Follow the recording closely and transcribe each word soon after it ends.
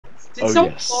Did Oh,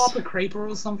 someone yes. blow up a creeper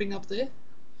or something up there?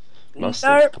 Must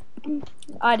have. Nope.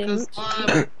 I Because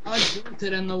didn't. I looked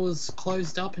it and it was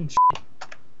closed up and shit.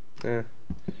 Yeah.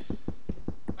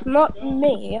 Not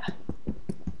me.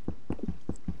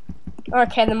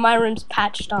 Okay, then my room's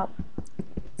patched up.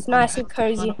 It's nice and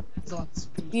cozy.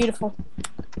 Beautiful.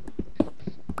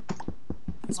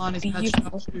 It's Mine is patched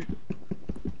up beautiful. too.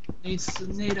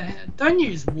 Need a hand. Don't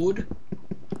use wood.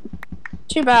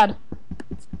 Too bad.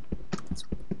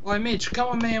 Oi, Mitch,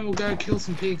 come with me and we'll go kill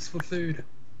some pigs for food.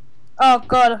 Oh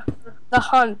god, the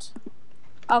hunt.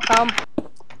 I'll come.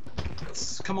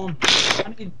 Come on.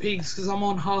 I need pigs because I'm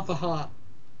on half a heart.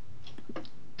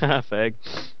 Fag.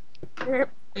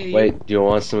 Hey, Wait, do you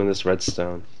want some of this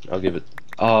redstone? I'll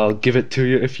give it to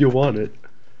you if you want it.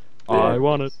 I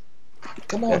want it.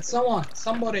 come on,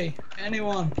 somebody,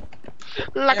 anyone.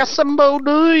 Like Yeah. a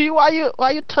somebody, why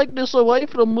you take this away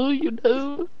from me, you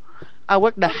know? I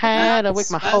worked the hard, I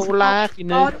worked my whole life, you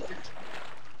know.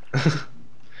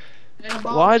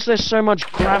 Why is there so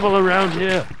much gravel around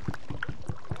here?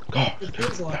 It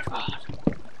feels like.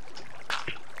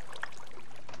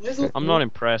 Where's all I'm not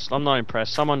impressed. I'm not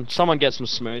impressed. Someone get some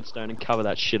smooth stone and cover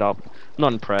that shit up. I'm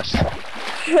not impressed.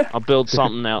 I'll build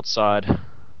something outside.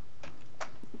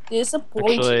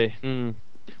 Disappointing. Actually,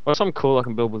 what's something cool I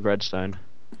can build with redstone?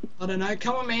 I don't know.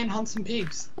 Come on, man, hunt some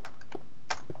pigs.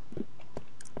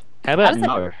 How about does that-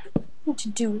 no? What to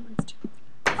do?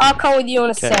 I'll come with you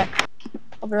in a sec.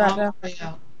 I'll be right there. Way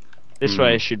out. This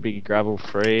way should be gravel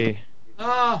free.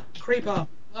 Ah, creeper.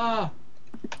 Ah.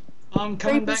 I'm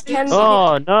coming Creepers back can- in.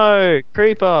 Oh no,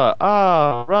 creeper!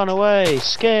 Ah, run away,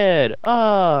 scared!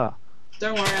 Ah,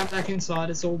 Don't worry, I'm back inside.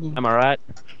 It's all good. am I right?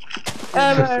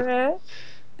 Alright.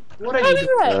 What are you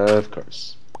doing? Of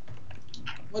course.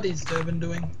 What is Durban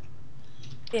doing?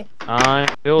 I'm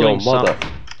Yo, building mother.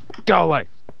 something. Go away!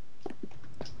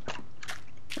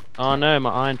 Oh no, my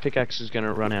iron pickaxe is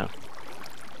gonna run out.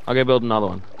 I'll go build another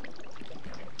one.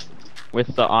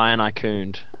 With the iron I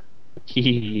cooned.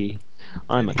 Hehehe.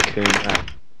 I'm a coon now.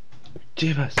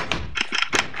 Jeebus.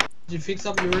 Did you fix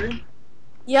up your room?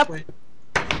 Yep. Sweet.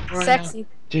 Right, Sexy.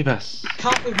 Jeebus.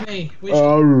 Come with me. We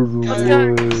should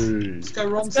let's go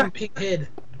rob Let's go. some pig head.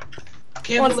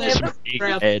 Careful, What's there's a that? creeper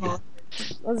out Pig there. head.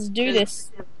 Let's do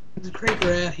this. There's a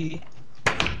creeper out here.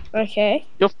 Okay.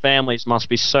 Your families must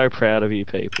be so proud of you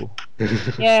people.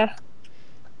 Yeah.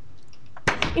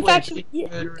 In fact, Wait,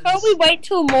 can't we wait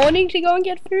till morning to go and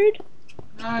get food?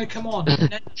 No, come on.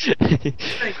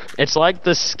 It's like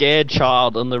the scared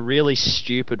child and the really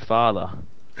stupid father.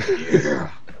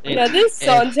 Yeah. Now this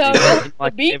song sounds in like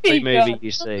like a every BB movie gun.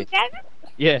 you see.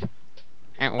 Yeah.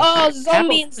 Oh,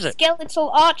 zombie and How is it? skeletal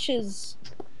archers.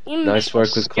 Nice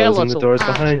work with closing the doors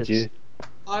behind you.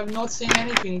 I've not seen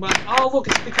anything, but oh look,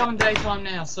 it's becoming daytime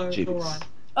now, so it's Jeez. alright.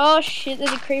 Oh shit,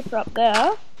 there's a creeper up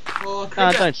there. Oh,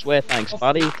 creeper. Don't swear, thanks,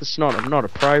 buddy. That's not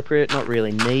appropriate, not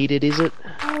really needed, is it?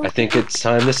 I think it's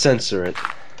time to censor it.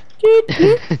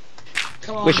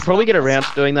 Come on, We should probably get around to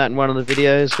doing that in one of the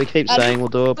videos. We keep I saying we'll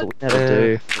do it, but we never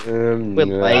do. We're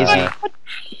nah. lazy.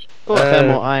 Oh, I found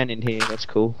more iron in here. That's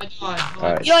cool. I died.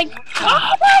 Alright. You're like,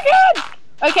 oh my god!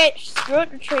 Okay, screw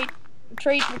it, retreat.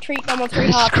 Retreat, I'm on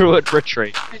 3 hearts. Screw it,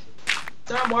 retreat.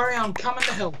 Don't worry, I'm coming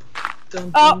to help.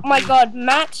 Dun, Oh dun, my dun. god,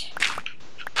 Matt.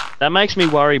 That makes me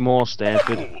worry more,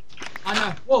 Stanford. I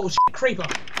know. Whoa, shit, creeper.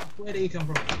 Where do you come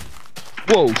from?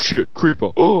 Whoa, shit,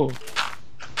 creeper. Oh.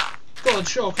 God,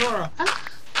 sure, Cora.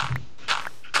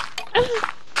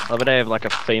 Love it, I have like a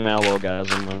female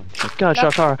orgasm. Like, go,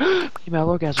 Shakara. Female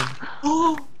orgasm.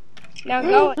 Oh, Now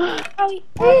go. Owie,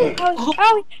 owie, owie,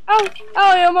 owie, owie,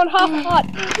 I'm on half a heart.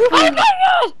 Oh my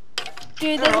god!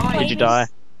 Dude, there's a Alright. Did you die?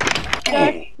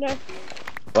 No, no.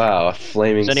 Wow, a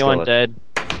flaming Is anyone skeleton.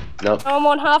 dead? No. I'm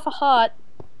on half a heart.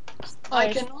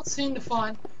 I cannot seem to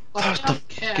find. I Close the found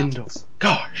fucking door. cows.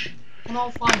 Gosh.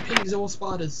 Cannot find pigs or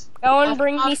spiders. Go and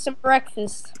bring me some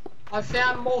breakfast. I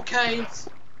found more caves.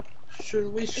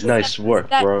 Should we Nice work,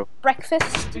 that- bro.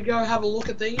 Breakfast? go have a look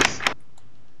at these?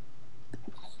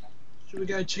 Should we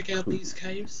go check out these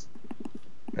caves?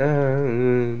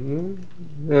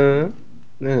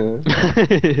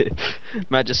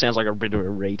 Matt just sounds like a bit of a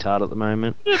retard at the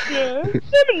moment.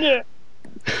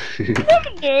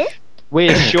 We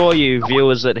assure you,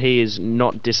 viewers, that he is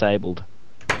not disabled.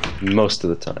 Most of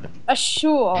the time.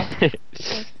 Assure.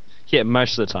 Yeah,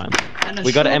 most of the time. And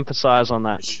We got to assure- emphasize on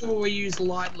that. Assure we use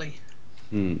lightly.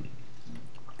 Hmm.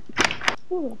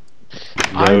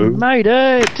 I No. made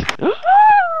it! To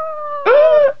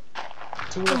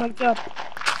Oh what? my god.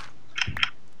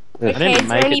 Yeah. I didn't is there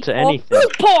make any it to pork? anything. Ooh,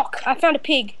 pork! I found a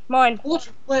pig. Mine. What?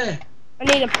 Where? I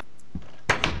need him.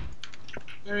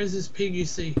 Where is this pig you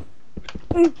see?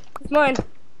 mine.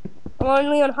 I'm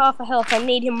only on half a health. I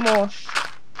need him more.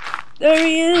 There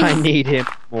he is. I need him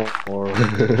more.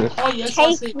 Oh yes,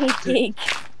 I see Take me, a pig. pig.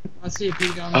 I see a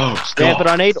pig on. Oh Yeah, but god.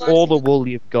 I need all the wool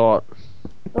you've got.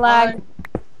 Lag.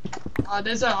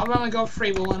 I've only got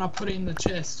 3 wool and I put it in the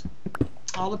chest.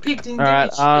 Oh, the pig didn't Alright,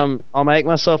 give me shit. I'll make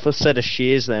myself a set of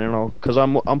shears then, and because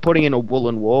I'm putting in a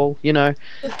woolen wall. You know,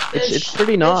 There's it's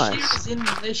pretty nice.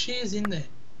 There's shears in there.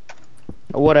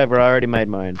 Whatever. I already made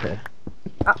my own pair.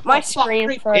 My Oh, fuck, screen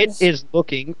creep. froze. It is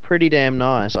looking pretty damn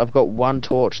nice. I've got one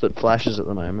torch that flashes at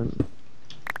the moment.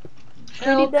 Pretty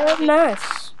Help damn me.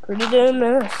 nice. Pretty damn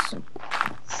nice.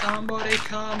 Somebody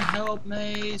come help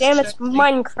me. Damn, it's Check-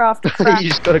 Minecraft crap. You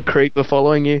just got a creeper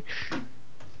following you.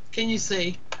 Can you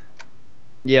see?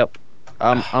 Yep.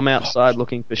 I'm outside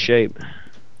looking for sheep.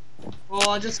 Well,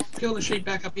 I just killed the sheep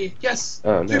back up here. Yes!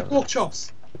 Oh, 2 no. pork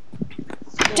chops.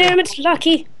 Damn, it's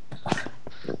lucky.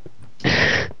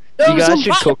 You guys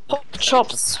should cook. Pork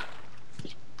chops.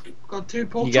 Got 2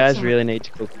 pork You chops. guys in really need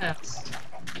to cook. my house.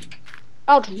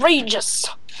 Outrageous.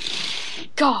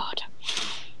 God.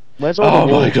 Where's all Oh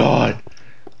the wool? my god.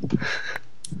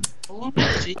 Oh,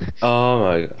 gee. Oh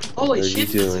my god. Holy What are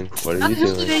shit. you doing? What How are the you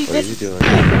hell doing? did he What are get- you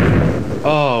doing?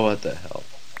 Oh, what the hell?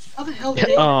 How the hell did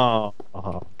he? Oh,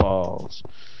 balls.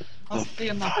 Must be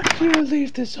enough. You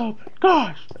leave this open.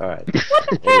 Gosh. Alright.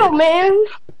 Hell, man.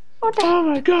 What the Oh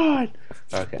my god.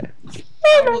 Okay.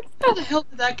 How the hell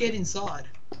did that get inside?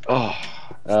 Oh.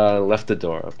 Left the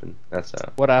door open. That's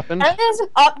how. What happened? And there's an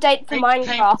update for Came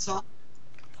Minecraft. inside.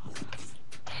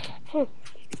 I'm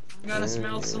gonna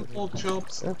smell some pork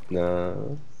chops.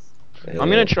 No. I'm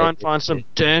gonna try and find some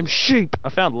damn sheep. I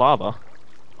found lava.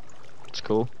 It's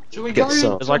cool. Should we Get go some.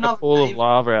 into There's like a another pool of cave?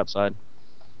 lava outside.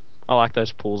 I like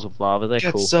those pools of lava. They're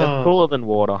Get cool. some. They're cooler than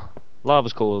water.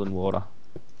 Lava's cooler than water.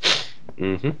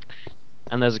 Mm-hmm.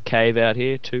 And there's a cave out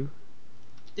here too.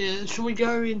 Yeah, should we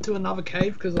go into another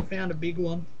cave? Because I found a big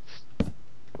one.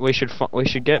 We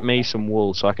should get me some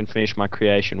wool so I can finish my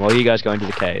creation while you guys go into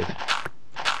the cave.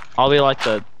 I'll be like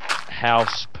the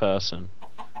house person.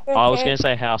 I was gonna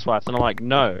say housewife, and I'm like,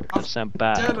 no, that sounds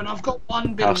bad. Durban, I've got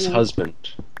one bit House of wool. husband.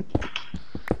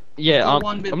 Yeah, got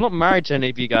one bit- I'm not married to any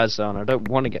of you guys, though, and I don't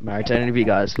want to get married to any of you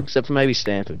guys, except for maybe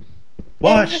Stanford.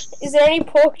 What? Is there any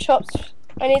pork chops?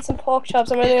 I need some pork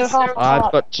chops. I'm only on Yes, half there a are. I've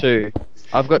heart. got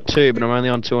two, but I'm only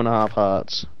on 2.5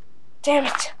 hearts. Damn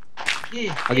it.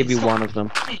 Yeah, I'll give you stop. one of them.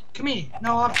 Come here.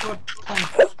 No, I've got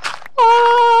plenty.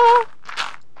 Ah!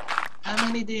 How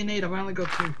many do you need? I've only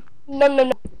got 2.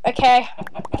 No. Okay.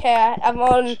 I'm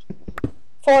on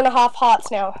 4.5 hearts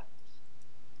now.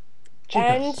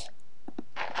 And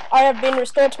I have been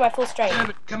restored to my full strength.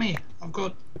 Durban, come here. I've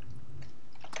got.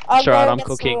 I'll It's go alright, and I'm get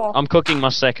some cooking. more. I'm cooking my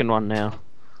second one now.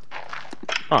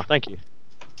 Oh, thank you.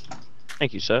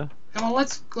 Thank you, sir. Come on,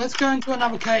 let's go into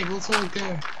another cave. Let's all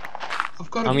go. I've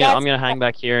got. I'm gonna hang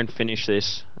back here and finish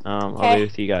this. I'll Okay. be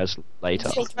with you guys later.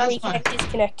 Just need to That's fine. reconnect,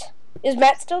 disconnect. Is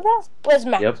Matt still there? Where's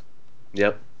Matt?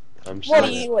 Yep. I'm What still are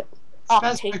you up to?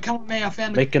 Spasmo, come with me. I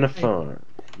found making a cave. farm.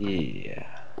 Yeah.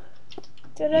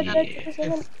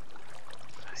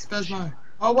 Spasmo.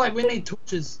 Oh wait, we need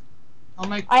torches. I'll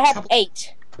make. I a have couple-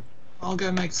 8. I'll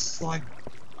go make like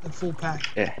a full pack.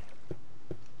 Yeah.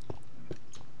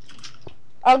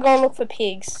 I'll go and look for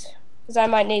pigs. Because I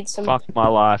might need some. Fuck my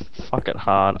life. Fuck it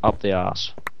hard. Up the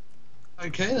ass.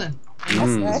 Okay then. That's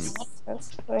Mm. nice.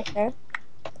 That's okay.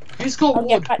 Who's got I'll wood?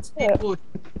 get right to Need it. wood.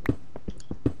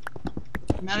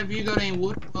 Matt, have you got any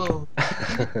wood? Oh,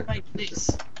 make this.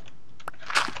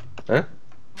 Huh?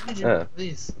 Why did you Oh. make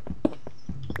this?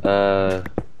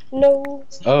 No.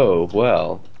 Oh,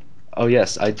 well. Oh,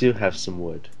 yes, I do have some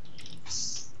wood.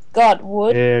 God,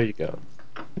 wood. There you go.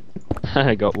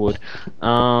 I got wood. Yeah,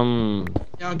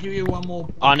 I'll give you one more.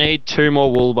 I need 2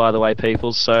 more wool, by the way,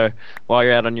 people. So while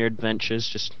you're out on your adventures,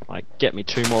 just like get me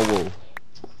 2 more wool.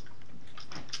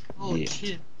 Oh Yeah.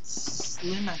 shit.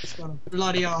 Slimax got a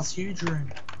bloody ass huge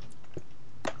room.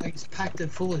 Like he's packed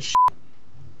it full of shit.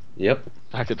 Yep.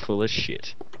 Packet full of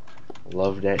shit.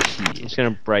 Love that I'm heat. just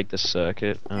gonna break the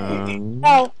circuit.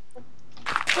 Oh.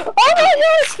 Oh my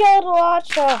god, skeletal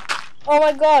archer! Oh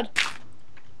my god.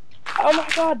 Oh my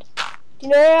god. Do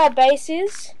you know where our base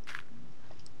is?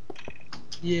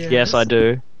 Yeah. Yes, I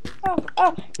do.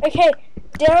 Oh, okay.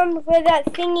 Down where that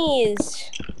thingy is.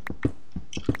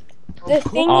 The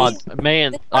thing Oh, is,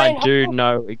 man, the I giant do hole.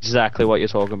 know exactly what you're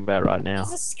talking about right now.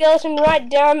 there's a skeleton right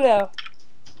down there.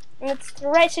 And it's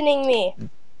threatening me.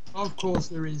 Of course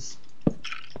there is.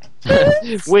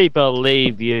 We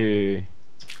believe you.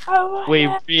 Oh my We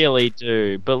god. really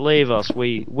do. Believe us.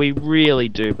 We really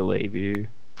do believe you.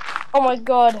 Oh my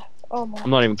god. Oh my. I'm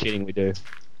not even kidding. We do.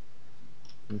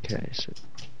 Okay, so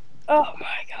Oh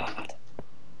my god.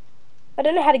 I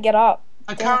don't know how to get up.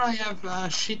 I currently have a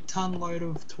shit ton load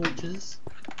of torches.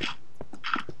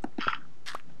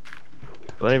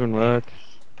 Do they even work?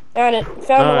 Found it. Found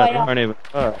the No, way they up. don't even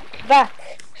work. Back.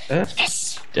 Eh?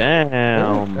 Yes.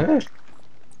 Damn. Eh?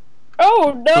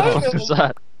 Oh no! What was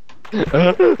that?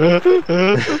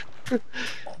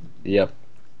 Yep.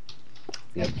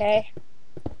 Okay.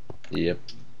 Yep.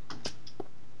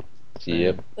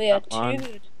 Yep. We are too One.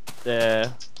 good. There.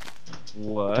 Time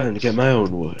What? to get my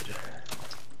own wood.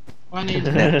 I need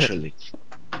Naturally.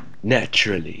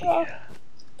 Naturally. Oh.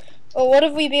 Well, what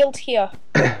have we built here?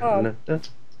 Oh. I know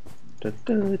Dun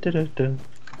I'm dun dun dun dun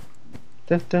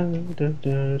dun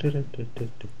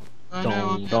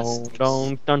dun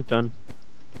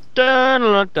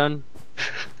dun.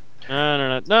 Dun, dun,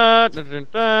 dun, dun,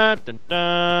 dun, dun,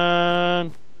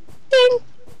 dun. Ding.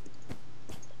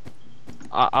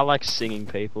 I like singing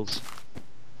people's.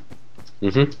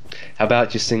 How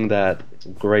about you sing that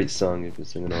great song you've been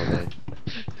singing all day?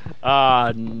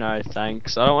 Ah, no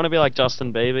thanks. I don't want to be like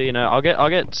Justin Bieber, you know. I'll get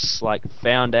like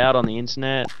found out on the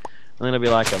internet, and then it'll be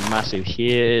like a massive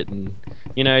hit, and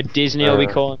you know Disney will be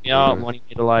calling me up, wanting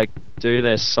me to like do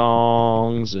their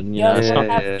songs, and you know it's not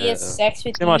have fierce sex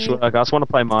with too much you. work. I just want to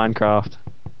play Minecraft.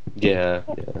 Yeah.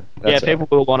 Yeah, people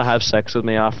will want to have sex with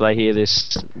me after they hear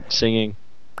this singing.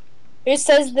 Who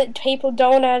says that people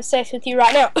don't want to have sex with you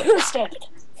right now? Stanford.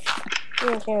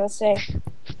 Okay, let's see.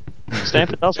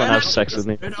 Stanford does want to have sex with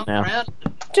me now.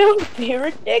 Don't be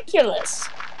ridiculous.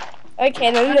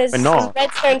 Okay, then there's We're some not.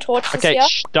 redstone torches Okay, here.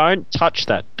 shh, don't touch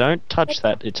that. Don't touch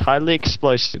that. It's highly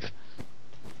explosive.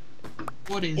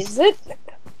 What Is it?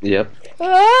 Yep.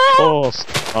 Ah! Course.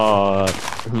 Where's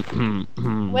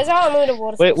our unlimited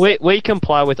water source? We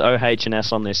comply with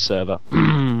OH&S on this server.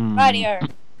 Radio.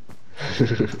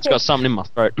 It's got something in my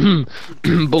throat.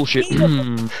 Bullshit.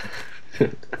 You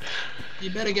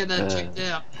better get that checked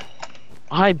out.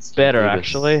 I better Jeebus.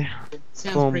 actually.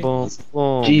 Sounds Boom, pretty boom, awesome.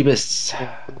 boom. Jeebus.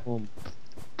 Boom.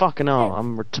 Fucking hell,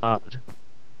 I'm retarded.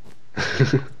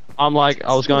 I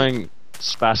was going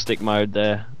spastic mode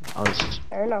there. I was.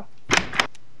 Fair enough.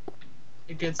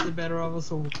 It gets the better of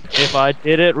us all. If I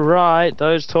did it right,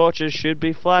 those torches should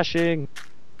be flashing.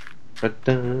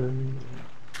 Ba-dum.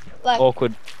 Like,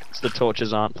 Awkward. The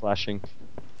torches aren't flashing.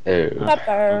 Oh.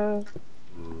 pepper.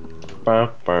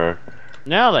 Ba-ba. Now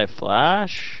Now they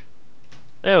flash.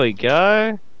 There we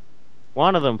go.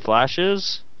 One of them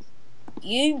flashes.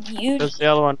 You, Because the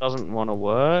other one doesn't want to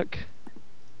work.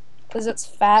 because it's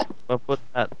fat. I'll put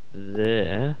that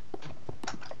there.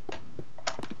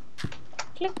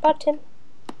 Click button.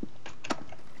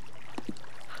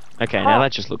 Okay, now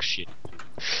that just looks shit.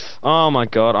 Oh my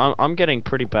god, I'm getting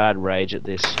pretty bad rage at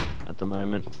this at the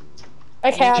moment.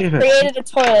 Okay, I've Damn it. created a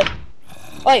toilet.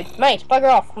 Wait, mate,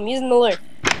 bugger off. I'm using the loo.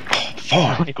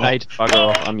 Fine. Mate, bugger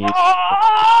off, I'm used.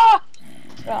 Ah!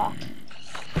 Ah.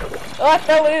 Oh, I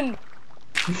fell in.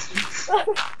 I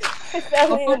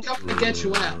fell I'm in. not coming to get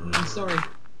you out. I'm sorry.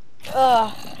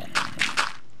 Ugh.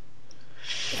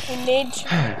 If you need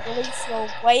to release your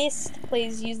waste,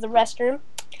 please use the restroom.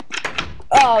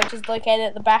 Oh, which is located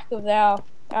at the back of our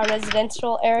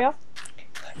residential area.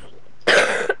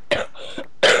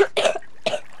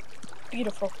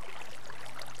 Beautiful.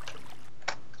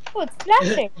 Oh, it's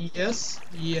flashing.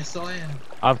 Yes, I am.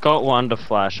 I've got one to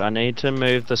flash. I need to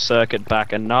move the circuit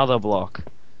back another block.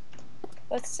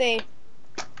 Let's see.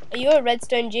 Are you a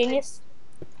redstone genius?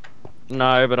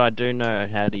 No, but I do know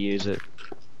how to use it.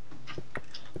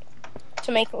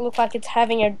 To make it look like it's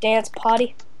having a dance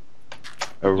party?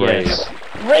 A rave. Yes.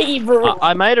 Rave room!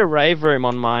 I made a rave room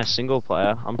on my single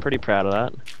player. I'm pretty proud of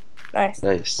that. Nice,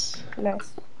 Nice.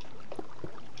 nice.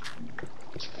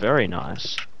 It's very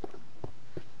nice.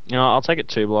 You know, I'll take it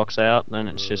 2 blocks out, then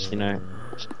it's just, you know,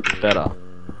 it's better.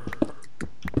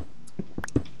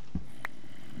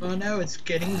 Oh no, it's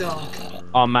getting dark.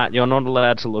 Oh, Matt, you're not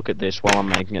allowed to look at this while I'm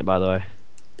making it, by the way.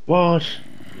 What?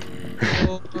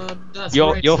 Well, that's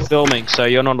You're racism. filming, so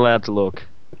you're not allowed to look.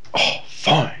 Oh,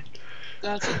 fine.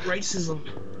 That's racism.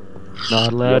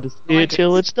 Not allowed to see Like it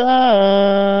till it's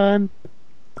done.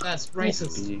 That's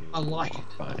racist. I like it.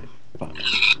 Fine. Fine.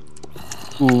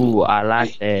 Ooh, I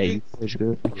like that. It's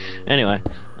good. Anyway,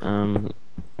 I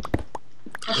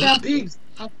found pigs.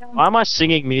 I found why am I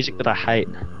singing music that I hate?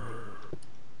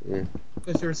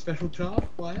 Because you're a special child.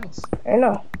 Why else? I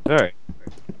know. Very.